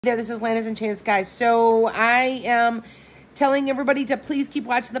There, this is Lana's Enchanted Sky. So I am telling everybody to please keep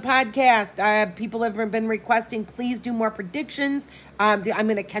watching the podcast. People have been requesting, please do more predictions. I'm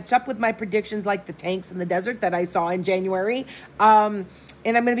going to catch up with my predictions like the tanks in the desert that I saw in January. And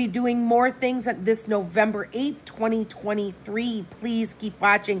I'm going to be doing more things this November 8th, 2023. Please keep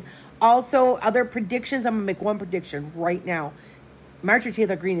watching. Also, other predictions. I'm going to make one prediction right now. Marjorie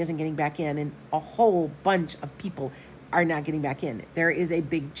Taylor Greene isn't getting back in, and a whole bunch of people are not getting back in. There is a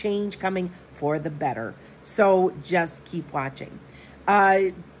big change coming for the better. So just keep watching.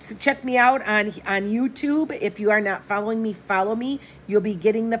 So check me out on YouTube. If you are not following me, follow me. You'll be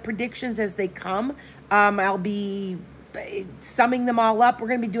getting the predictions as they come. I'll be summing them all up. We're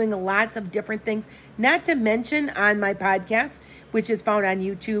going to be doing lots of different things, not to mention on my podcast, which is found on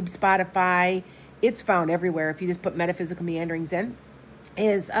YouTube, Spotify. It's found everywhere. If you just put Metaphysical Meanderings in,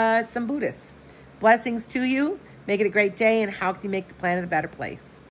 is some Buddhists. Blessings to you. Make it a great day, and how can you make the planet a better place?